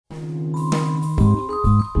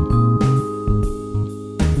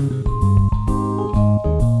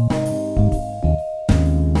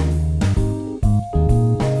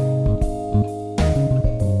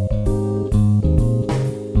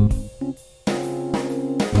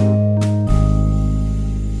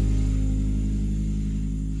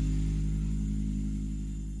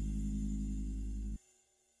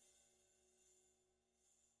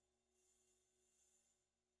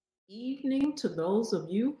to those of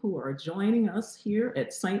you who are joining us here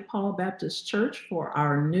at St. Paul Baptist Church for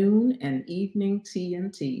our noon and evening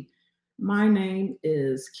TNT. My name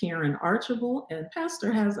is Karen Archibald, and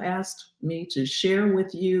Pastor has asked me to share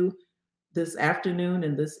with you this afternoon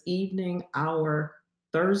and this evening our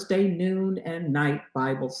Thursday noon and night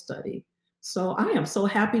Bible study. So I am so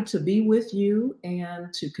happy to be with you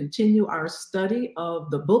and to continue our study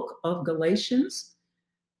of the book of Galatians,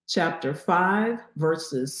 chapter 5,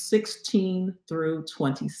 verses 16 through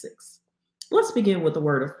 26. Let's begin with a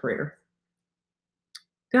word of prayer.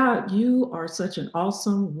 God, you are such an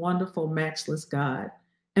awesome, wonderful, matchless God.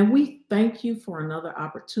 And we thank you for another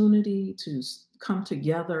opportunity to come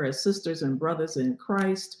together as sisters and brothers in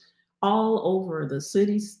Christ all over the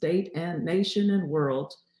city, state, and nation and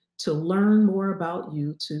world to learn more about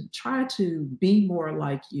you, to try to be more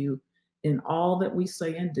like you in all that we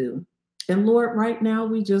say and do. And Lord, right now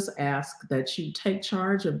we just ask that you take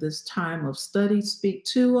charge of this time of study, speak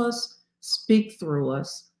to us, speak through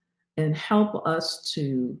us, and help us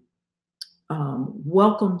to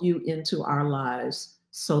welcome you into our lives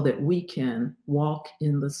so that we can walk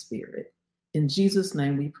in the Spirit. In Jesus'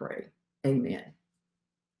 name we pray. Amen.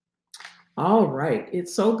 All right.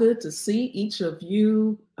 It's so good to see each of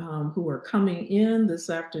you who are coming in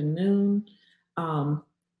this afternoon.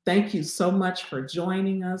 Thank you so much for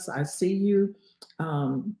joining us. I see you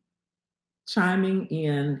chiming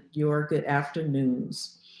in your good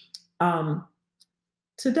afternoons.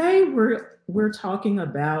 Today we're talking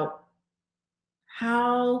about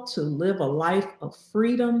how to live a life of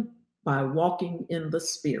freedom by walking in the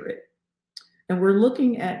Spirit. And we're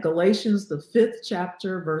looking at Galatians, the 5th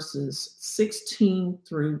chapter, verses 16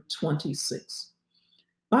 through 26.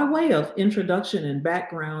 By way of introduction and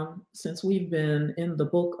background, since we've been in the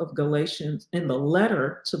book of Galatians, in the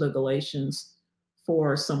letter to the Galatians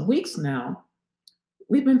for some weeks now,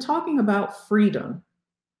 we've been talking about freedom.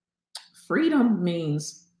 Freedom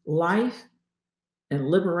means life and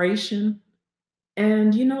liberation.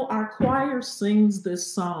 And you know, our choir sings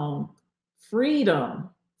this song, freedom,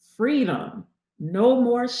 freedom, no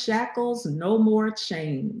more shackles, no more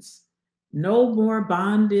chains, no more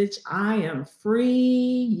bondage. I am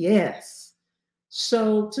free. Yes.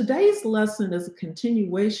 So today's lesson is a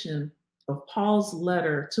continuation of Paul's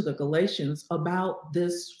letter to the Galatians about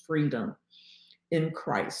this freedom in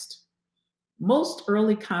Christ. Most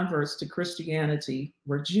early converts to Christianity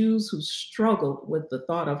were Jews who struggled with the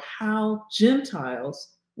thought of how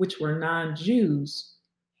Gentiles, which were non-Jews,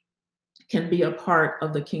 can be a part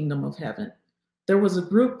of the kingdom of heaven. There was a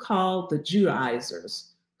group called the Judaizers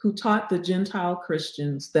who taught the Gentile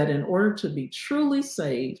Christians that in order to be truly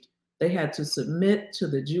saved, they had to submit to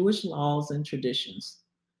the Jewish laws and traditions.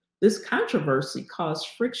 This controversy caused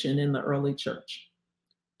friction in the early church.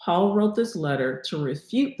 Paul wrote this letter to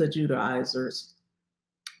refute the Judaizers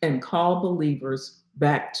and call believers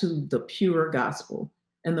back to the pure gospel.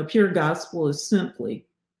 And the pure gospel is simply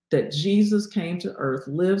that Jesus came to earth,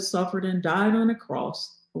 lived, suffered, and died on a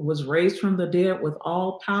cross, was raised from the dead with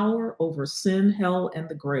all power over sin, hell, and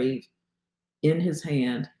the grave in his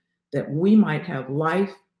hand, that we might have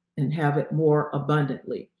life and have it more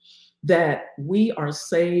abundantly. That we are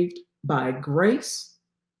saved by grace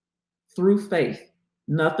through faith,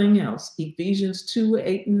 nothing else. Ephesians 2,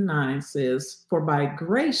 8, and 9 says, "For by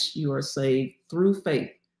grace you are saved through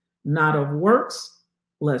faith, not of works,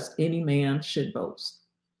 lest any man should boast."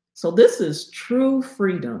 So this is true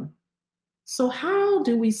freedom. So how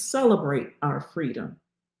do we celebrate our freedom?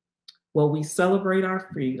 Well, we celebrate our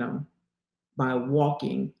freedom by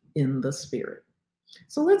walking in the Spirit.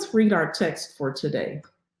 So let's read our text for today.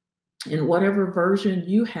 In whatever version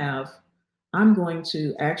you have, I'm going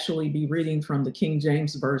to actually be reading from the King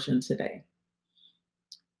James Version today.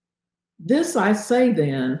 "This I say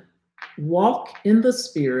then, walk in the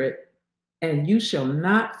Spirit, and you shall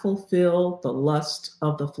not fulfill the lust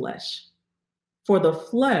of the flesh. For the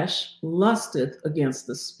flesh lusteth against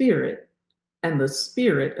the Spirit, and the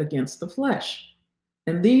Spirit against the flesh.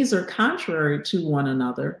 And these are contrary to one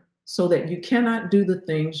another, so that you cannot do the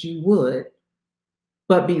things you would.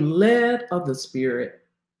 But be led of the Spirit,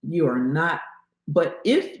 you are not, but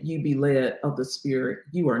if you be led of the Spirit,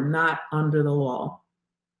 you are not under the law.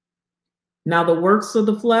 Now the works of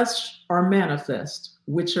the flesh are manifest,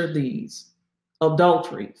 which are these: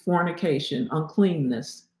 adultery, fornication,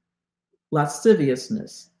 uncleanness,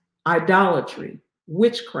 lasciviousness, idolatry,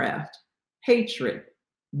 witchcraft, hatred,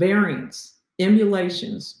 variance,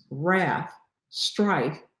 emulations, wrath,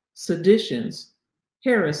 strife, seditions,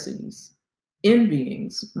 heresies,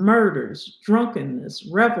 envyings, murders, drunkenness,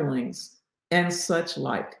 revelings, and such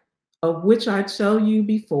like, of which I tell you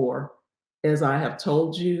before, as I have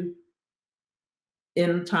told you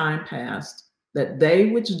in time past, that they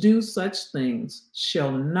which do such things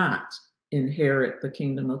shall not inherit the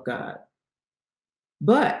kingdom of God.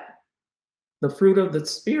 But the fruit of the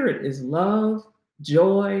Spirit is love,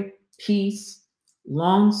 joy, peace,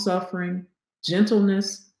 long suffering,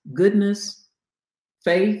 gentleness, goodness,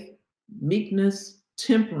 faith, meekness,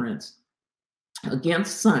 temperance.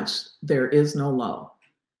 Against such there is no law.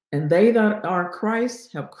 And they that are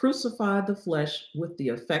Christ have crucified the flesh with the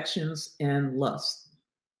affections and lusts.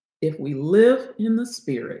 If we live in the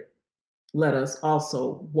Spirit, let us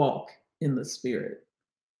also walk in the Spirit.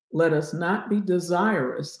 Let us not be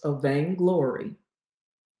desirous of vainglory,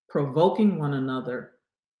 provoking one another,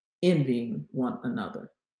 envying one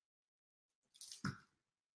another.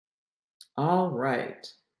 All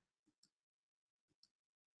right.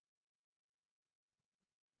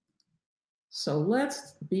 So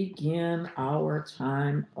let's begin our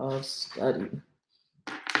time of study.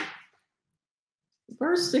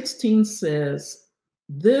 Verse 16 says,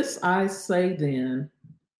 "This I say then,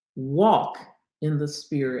 walk in the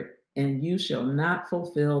Spirit, and you shall not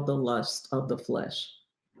fulfill the lust of the flesh."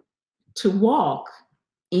 To walk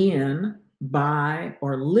in, by,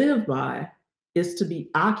 or live by is to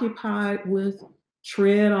be occupied with,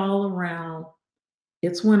 tread all around.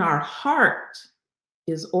 It's when our heart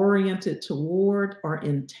is oriented toward or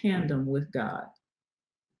in tandem with God.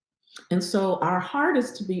 And so our heart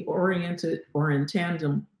is to be oriented or in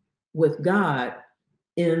tandem with God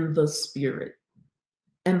in the Spirit.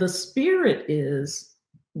 And the Spirit is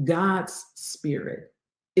God's Spirit.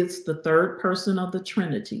 It's the third person of the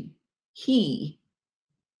Trinity. He,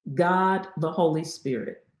 God, the Holy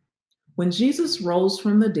Spirit. When Jesus rose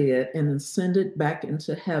from the dead and ascended back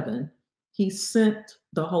into heaven, he sent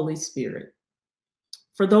the Holy Spirit.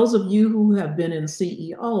 For those of you who have been in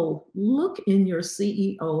CEO, look in your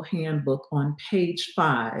CEO handbook on page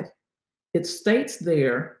 5. It states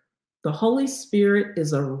there, the Holy Spirit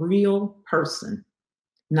is a real person,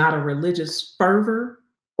 not a religious fervor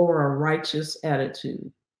or a righteous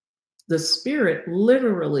attitude. The Spirit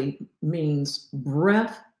literally means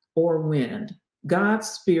breath or wind. God's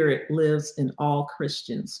Spirit lives in all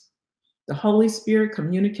Christians. The Holy Spirit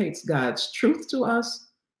communicates God's truth to us,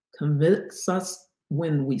 convicts us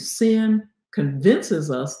when we sin, convinces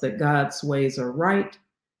us that God's ways are right,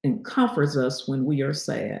 and comforts us when we are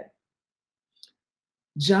sad.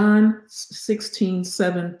 John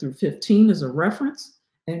 16:7-15 is a reference,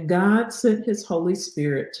 and God sent his Holy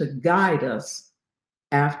Spirit to guide us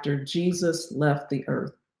after Jesus left the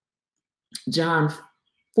earth. John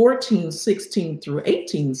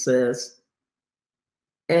 14:16-18 says,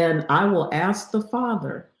 "And I will ask the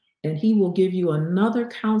Father, and he will give you another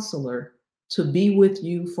counselor to be with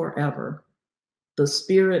you forever, the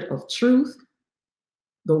Spirit of truth.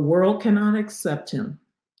 The world cannot accept him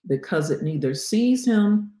because it neither sees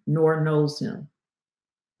him nor knows him.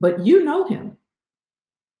 But you know him,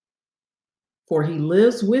 for he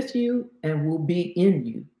lives with you and will be in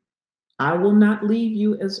you. I will not leave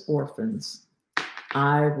you as orphans.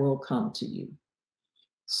 I will come to you."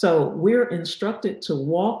 So we're instructed to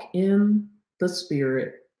walk in the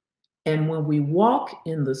Spirit. And when we walk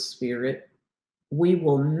in the Spirit, we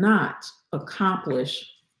will not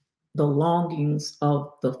accomplish the longings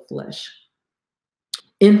of the flesh.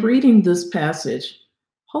 In reading this passage,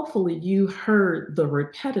 hopefully you heard the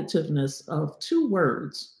repetitiveness of two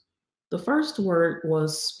words. The first word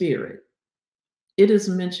was spirit. It is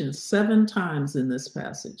mentioned 7 times in this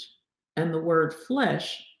passage, and the word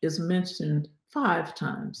flesh is mentioned 5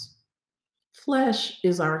 times. Flesh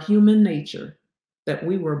is our human nature that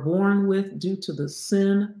we were born with due to the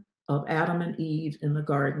sin of Adam and Eve in the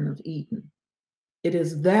Garden of Eden. It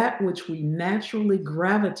is that which we naturally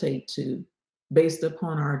gravitate to based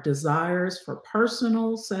upon our desires for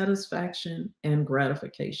personal satisfaction and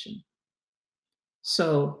gratification.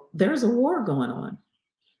 So there's a war going on.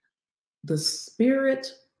 The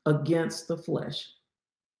spirit against the flesh.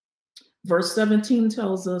 Verse 17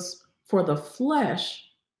 tells us, "For the flesh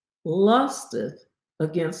lusteth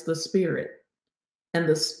against the spirit, and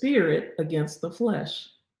the spirit against the flesh.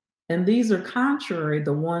 And these are contrary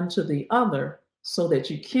the one to the other, so that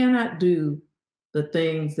you cannot do the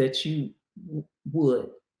things that you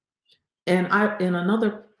would." And in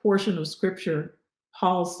another portion of scripture,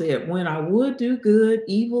 Paul said, "When I would do good,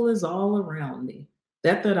 evil is all around me.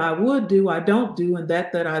 That I would do, I don't do, and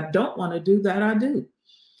that I don't want to do, that I do."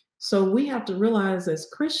 So we have to realize as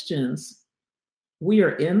Christians, we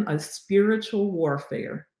are in a spiritual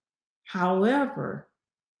warfare. However,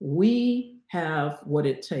 we have what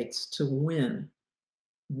it takes to win.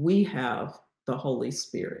 We have the Holy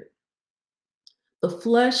Spirit. The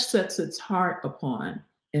flesh sets its heart upon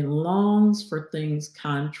and longs for things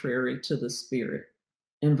contrary to the Spirit,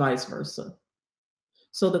 and vice versa.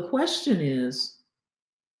 So the question is,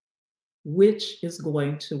 which is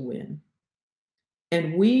going to win?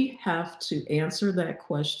 And we have to answer that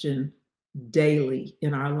question daily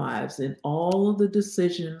in our lives in all of the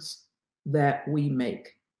decisions that we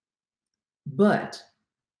make. But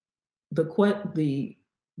the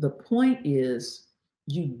point is,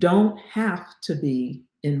 you don't have to be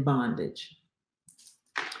in bondage.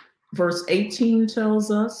 Verse 18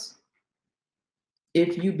 tells us,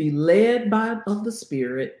 if you be led by of the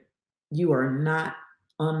Spirit, you are not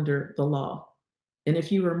under the law. And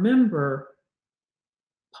if you remember,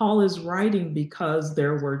 Paul is writing because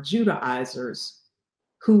there were Judaizers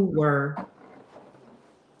who were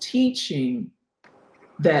teaching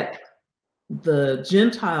that the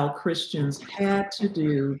Gentile Christians had to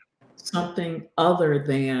do something other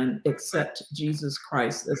than accept Jesus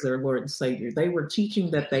Christ as their Lord and Savior. They were teaching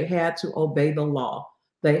that they had to obey the law,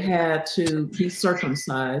 they had to be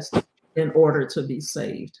circumcised in order to be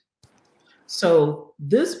saved. So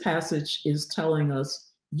this passage is telling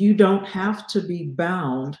us you don't have to be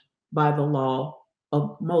bound by the law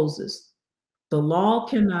of Moses. The law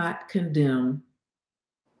cannot condemn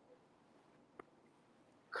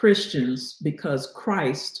Christians because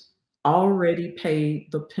Christ already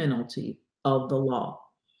paid the penalty of the law.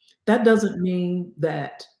 That doesn't mean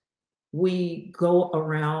that we go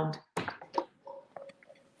around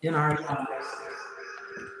in our lives.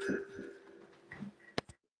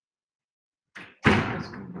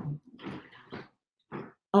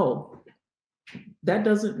 Oh, that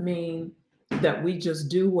doesn't mean that we just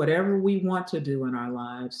do whatever we want to do in our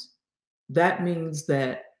lives. That means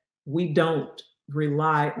that we don't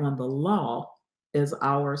rely on the law as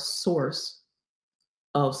our source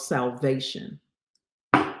of salvation.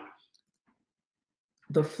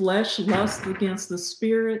 The flesh lusts against the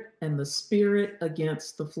spirit, and the spirit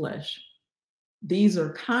against the flesh. These are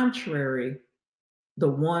contrary the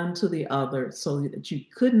one to the other, so that you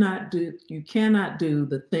cannot do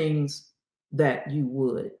the things that you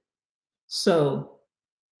would. So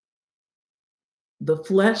the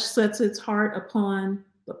flesh sets its heart upon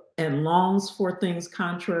and longs for things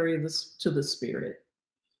contrary to the spirit.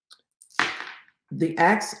 The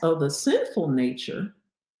acts of the sinful nature,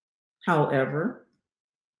 however,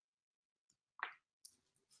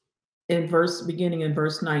 beginning in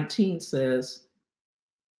verse 19 says,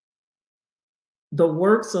 the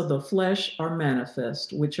works of the flesh are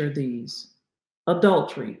manifest, which are these: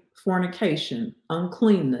 adultery, fornication,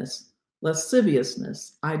 uncleanness,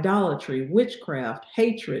 lasciviousness, idolatry, witchcraft,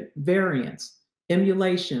 hatred, variance,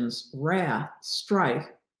 emulations, wrath, strife,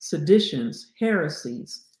 seditions,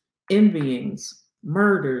 heresies, envyings,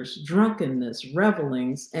 murders, drunkenness,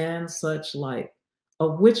 revelings, and such like,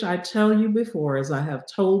 of which I tell you before, as I have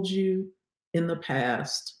told you in the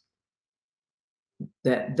past,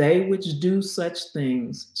 that they which do such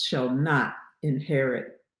things shall not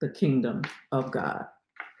inherit the kingdom of God.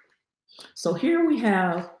 So here we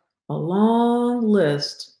have a long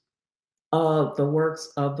list of the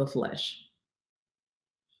works of the flesh.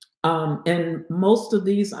 And most of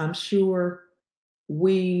these, I'm sure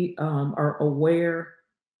we are aware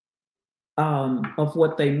of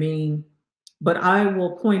what they mean, but I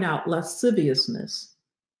will point out lasciviousness.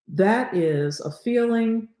 That is a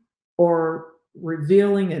feeling or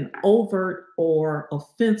revealing an overt or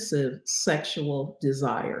offensive sexual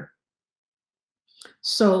desire.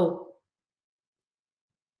 So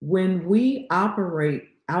when we operate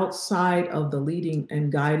outside of the leading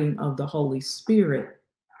and guiding of the Holy Spirit,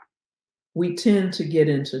 we tend to get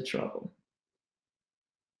into trouble.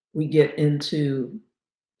 We get into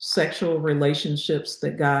sexual relationships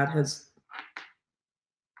that God has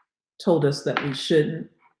told us that we shouldn't.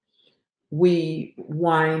 We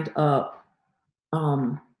wind up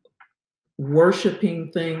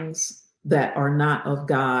worshiping things that are not of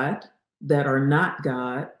God, that are not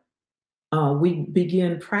God. We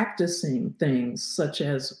begin practicing things such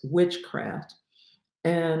as witchcraft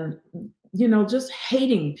and, just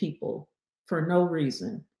hating people for no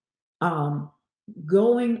reason,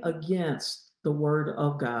 going against the word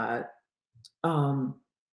of God,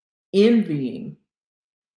 envying,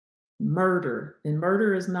 murder. And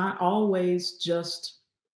murder is not always just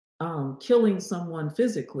killing someone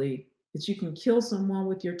physically, but you can kill someone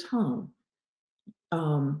with your tongue.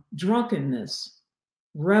 Drunkenness,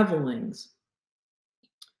 revelings.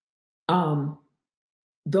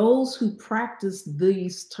 Those who practice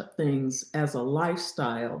these things as a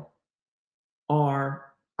lifestyle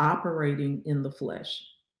are operating in the flesh.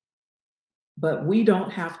 But we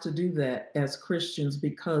don't have to do that as Christians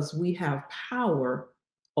because we have power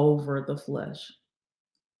over the flesh.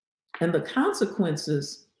 And the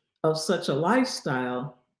consequences of such a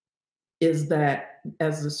lifestyle is that,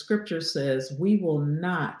 as the scripture says, we will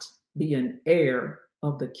not be an heir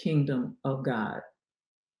of the kingdom of God.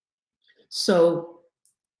 So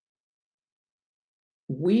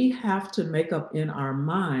we have to make up in our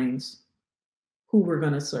minds who we're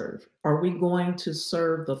going to serve. Are we going to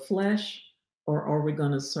serve the flesh or are we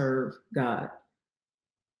going to serve God?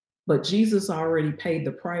 But Jesus already paid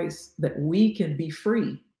the price that we can be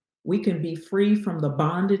free. We can be free from the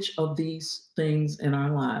bondage of these things in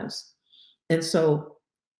our lives. And so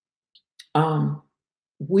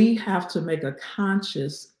we have to make a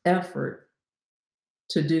conscious effort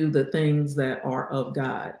to do the things that are of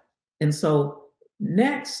God. And so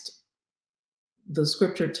next, the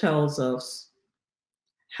scripture tells us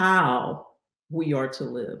how we are to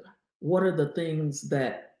live. What are the things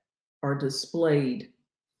that are displayed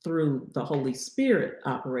through the Holy Spirit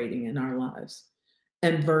operating in our lives?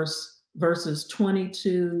 And verses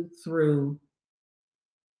 22 through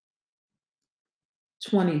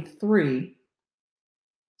 23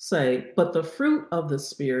 say, but the fruit of the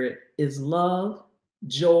Spirit is love,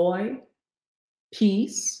 joy,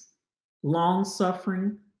 peace, long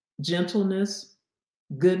suffering, gentleness,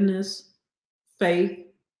 goodness, faith,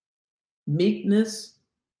 meekness,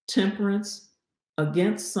 temperance.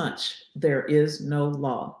 Against such there is no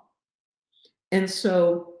law. And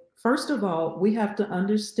so, first of all, we have to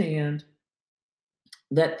understand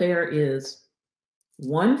that there is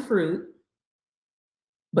one fruit,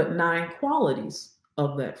 but 9 qualities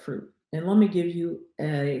of that fruit. And let me give you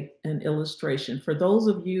an illustration. For those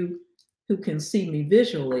of you who can see me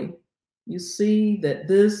visually, you see that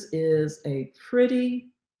this is a pretty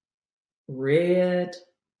red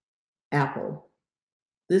apple.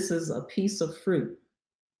 This is a piece of fruit.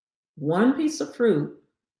 One piece of fruit,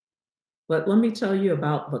 but let me tell you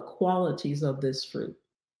about the qualities of this fruit.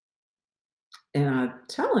 And I'm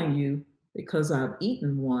telling you because I've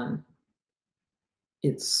eaten one.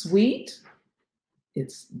 It's sweet,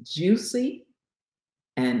 it's juicy,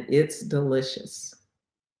 and it's delicious.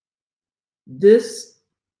 This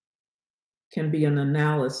can be an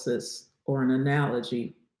analysis or an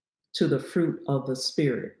analogy to the fruit of the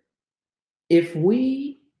Spirit. If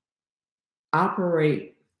we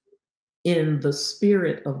operate in the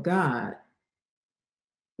Spirit of God,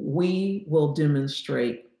 we will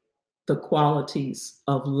demonstrate the qualities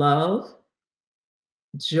of love,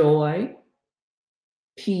 joy,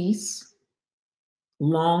 peace,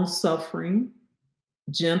 long suffering,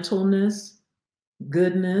 gentleness,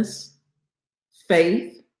 goodness,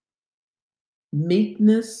 faith,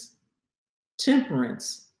 meekness,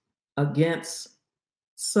 temperance. Against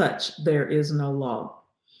such there is no law.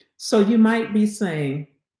 So you might be saying,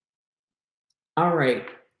 all right,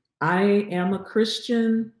 I am a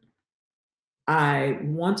Christian. I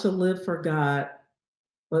want to live for God,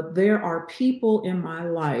 but there are people in my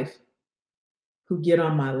life who get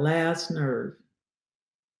on my last nerve.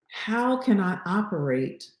 How can I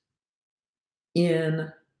operate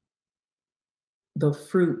in the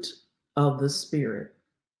fruit of the Spirit?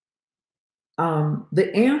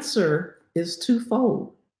 The answer is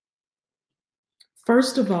twofold.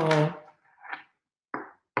 First of all,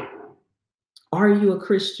 are you a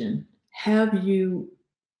Christian? Have you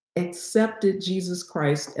accepted Jesus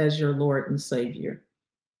Christ as your Lord and Savior?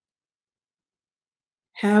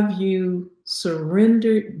 Have you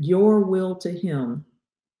surrendered your will to Him?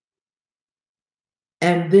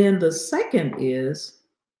 And then the second is,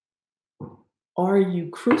 are you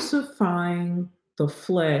crucifying the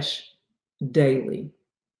flesh daily?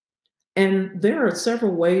 And there are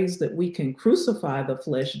several ways that we can crucify the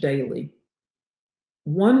flesh daily.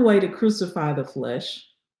 One way to crucify the flesh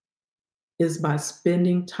is by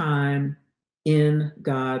spending time in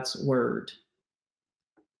God's Word,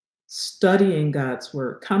 studying God's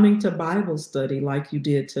Word, coming to Bible study like you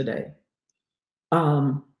did today,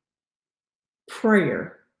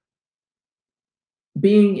 prayer,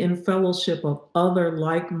 being in fellowship of other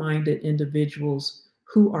like-minded individuals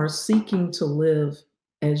who are seeking to live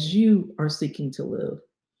as you are seeking to live.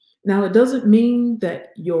 Now, it doesn't mean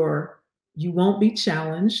that you won't be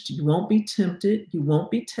challenged, you won't be tempted, you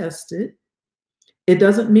won't be tested. It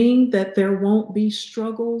doesn't mean that there won't be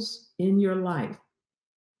struggles in your life,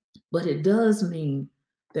 but it does mean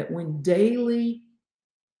that when daily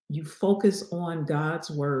you focus on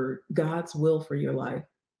God's word, God's will for your life,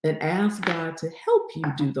 and ask God to help you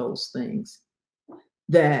do those things,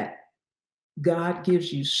 that God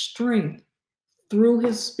gives you strength through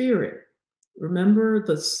His Spirit. Remember,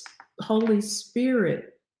 the Holy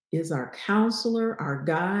Spirit is our counselor, our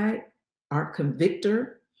guide, our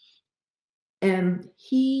convictor, and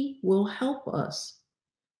He will help us.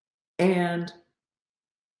 And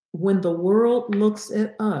when the world looks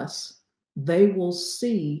at us, they will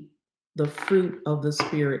see the fruit of the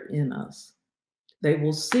Spirit in us. They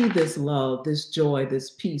will see this love, this joy,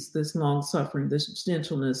 this peace, this long suffering, this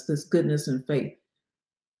gentleness, this goodness and faith.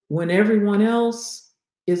 When everyone else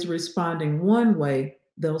is responding one way,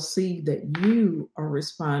 they'll see that you are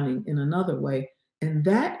responding in another way. And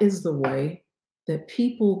that is the way that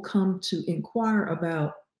people come to inquire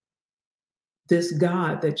about this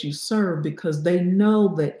God that you serve, because they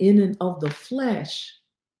know that in and of the flesh,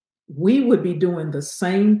 we would be doing the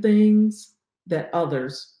same things that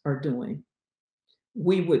others are doing.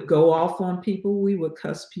 We would go off on people, we would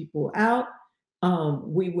cuss people out,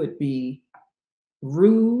 we would be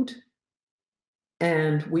rude,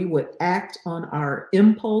 and we would act on our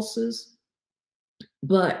impulses.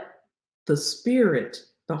 But the Spirit,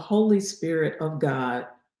 the Holy Spirit of God,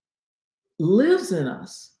 lives in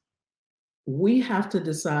us. We have to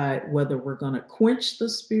decide whether we're going to quench the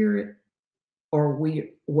Spirit or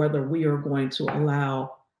whether we are going to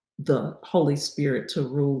allow the Holy Spirit to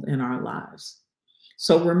rule in our lives.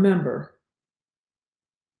 So remember,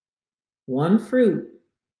 one fruit,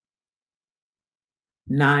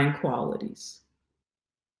 9 qualities.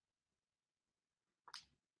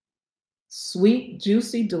 Sweet,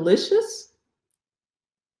 juicy, delicious.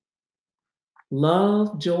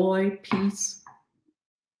 Love, joy, peace,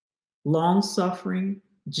 long suffering,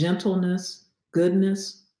 gentleness,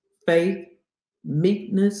 goodness, faith,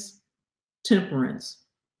 meekness, temperance.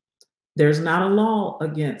 There's not a law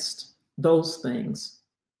against those things.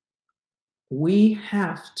 We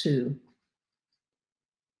have to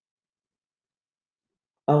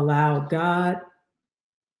allow God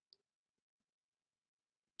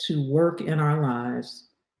to work in our lives,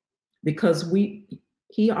 because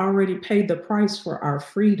he already paid the price for our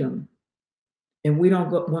freedom, and we don't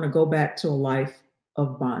want to go back to a life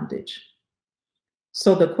of bondage.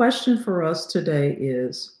 So the question for us today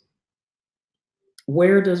is,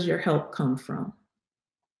 where does your help come from?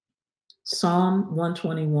 Psalm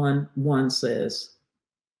 121:1 says,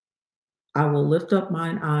 I will lift up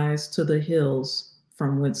mine eyes to the hills,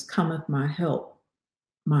 from whence cometh my help.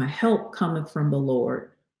 My help cometh from the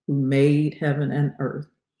Lord, who made heaven and earth.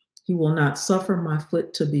 He will not suffer my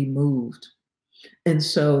foot to be moved. And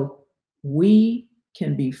so we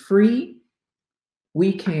can be free.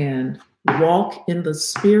 We can walk in the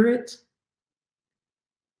Spirit.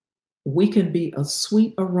 We can be a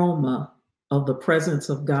sweet aroma of the presence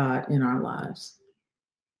of God in our lives.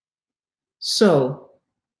 So,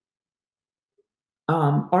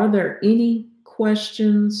 are there any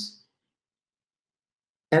questions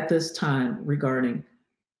at this time regarding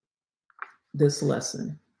this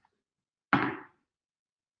lesson?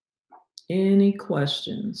 Any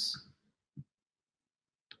questions?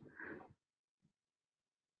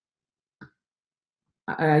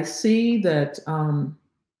 I see that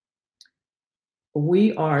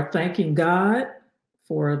we are thanking God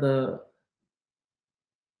for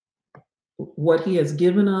what He has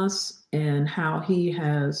given us and how He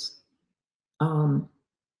has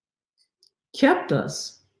kept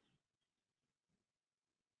us.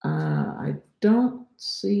 I don't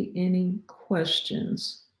see any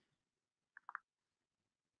questions.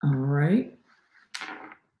 All right.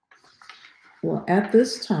 Well, at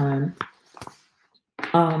this time,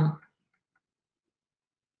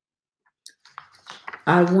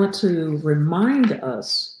 I want to remind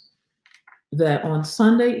us that on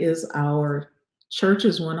Sunday is our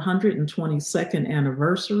church's 122nd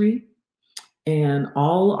anniversary, and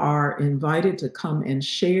all are invited to come and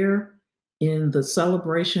share in the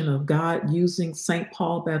celebration of God using St.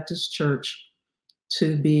 Paul Baptist Church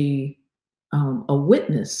to be a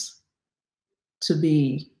witness, to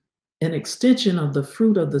be an extension of the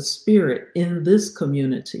fruit of the Spirit in this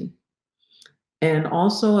community. And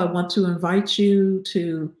also, I want to invite you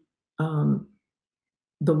to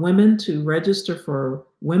the women to register for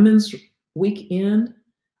Women's Weekend.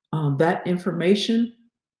 That information,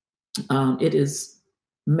 it is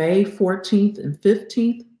May 14th and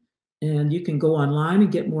 15th, and you can go online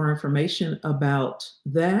and get more information about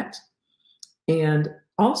that. And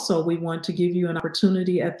also, we want to give you an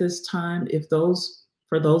opportunity at this time,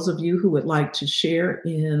 for those of you who would like to share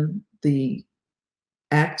in the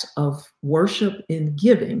act of worship in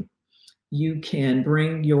giving, you can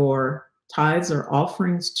bring your tithes or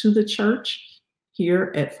offerings to the church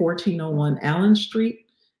here at 1401 Allen Street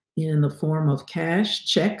in the form of cash,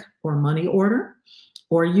 check, or money order,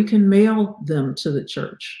 or you can mail them to the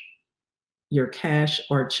church, your cash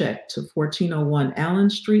or check, to 1401 Allen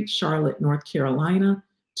Street, Charlotte, North Carolina,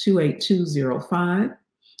 28205.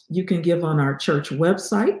 You can give on our church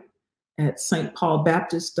website at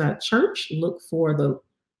stpaulbaptist.church, look for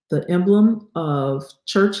the emblem of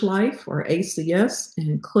Church Life or ACS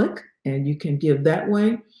and click, and you can give that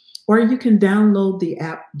way. Or you can download the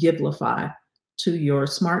app Givelify to your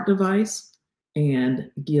smart device and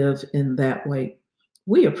give in that way.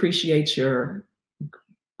 We appreciate your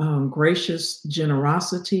gracious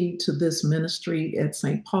generosity to this ministry at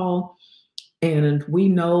St. Paul. And we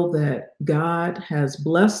know that God has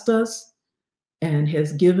blessed us and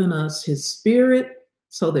has given us his spirit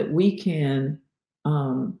so that we can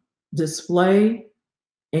display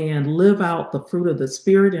and live out the fruit of the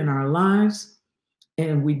spirit in our lives.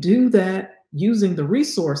 And we do that using the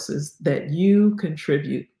resources that you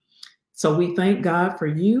contribute. So we thank God for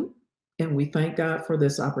you, and we thank God for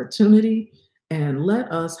this opportunity. And let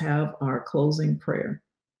us have our closing prayer.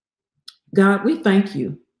 God, we thank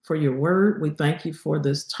you for your word. We thank you for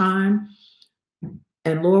this time.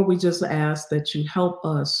 And Lord, we just ask that you help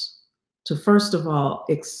us to, first of all,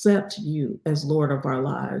 accept you as Lord of our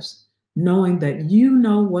lives, knowing that you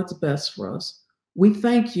know what's best for us. We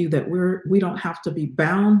thank you that we don't have to be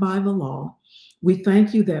bound by the law. We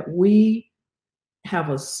thank you that we have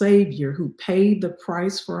a Savior who paid the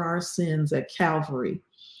price for our sins at Calvary,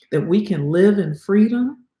 that we can live in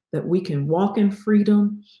freedom, that we can walk in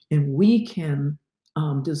freedom, and we can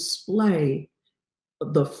display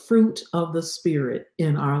the fruit of the Spirit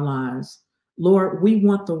in our lives. Lord, we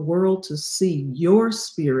want the world to see your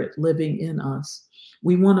Spirit living in us.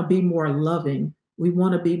 We want to be more loving. We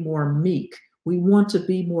want to be more meek. We want to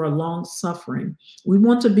be more long-suffering. We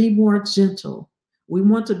want to be more gentle. We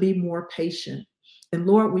want to be more patient. And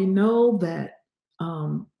Lord, we know that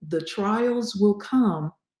the trials will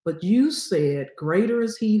come, but you said, greater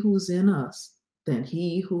is he who's in us than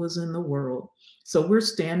he who is in the world. So we're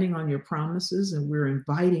standing on your promises, and we're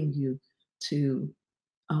inviting you to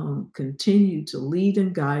continue to lead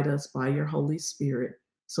and guide us by your Holy Spirit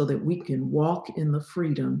so that we can walk in the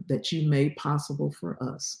freedom that you made possible for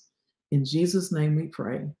us. In Jesus' name we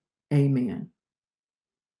pray. Amen.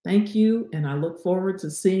 Thank you, and I look forward to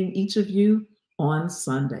seeing each of you on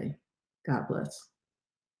Sunday. God bless.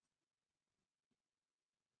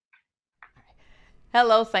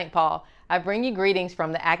 Hello, St. Paul. I bring you greetings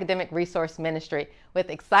from the Academic Resource Ministry with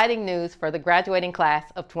exciting news for the graduating class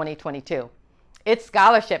of 2022. It's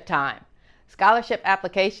scholarship time. Scholarship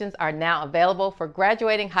applications are now available for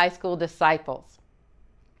graduating high school disciples.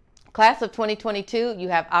 Class of 2022, you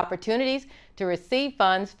have opportunities to receive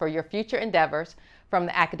funds for your future endeavors from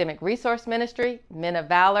the Academic Resource Ministry, Men of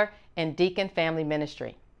Valor, and Deacon Family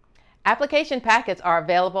Ministry. Application packets are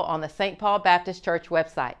available on the St. Paul Baptist Church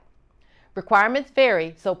website. Requirements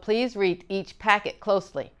vary, so please read each packet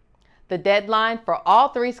closely. The deadline for all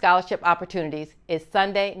 3 scholarship opportunities is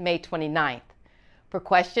Sunday, May 29th. For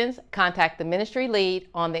questions, contact the ministry lead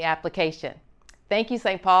on the application. Thank you,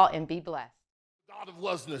 St. Paul, and be blessed. God of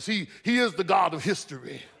wasness. He is the God of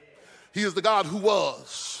history. He is the God who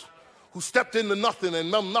was, who stepped into nothing and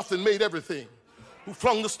nothing made everything, who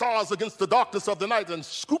flung the stars against the darkness of the night and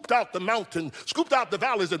scooped out the mountain, scooped out the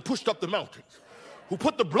valleys and pushed up the mountains, who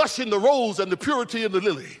put the blush in the rose and the purity in the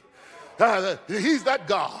lily. He's that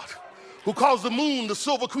God who caused the moon, the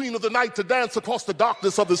silver queen of the night, to dance across the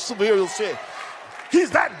darkness of the sidereal shed.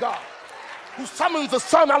 He's that God who summons the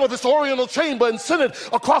sun out of its oriental chamber and sent it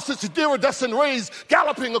across its iridescent rays,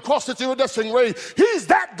 galloping across its iridescent rays. He's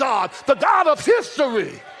that God, the God of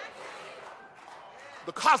history,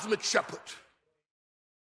 the cosmic shepherd.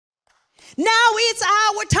 Now it's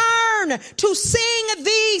our turn to sing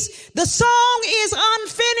these. The song is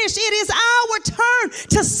unfinished. It is our turn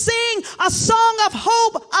to sing a song of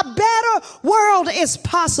hope. A better world is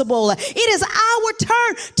possible. It is our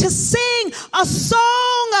turn to sing a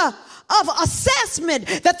song of assessment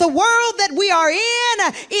that the world that we are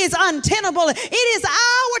in is untenable. It is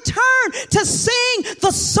our turn to sing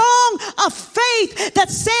the song of faith that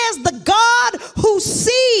says the God who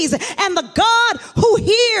sees and the God who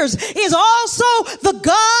hears is also the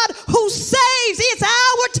God who saves.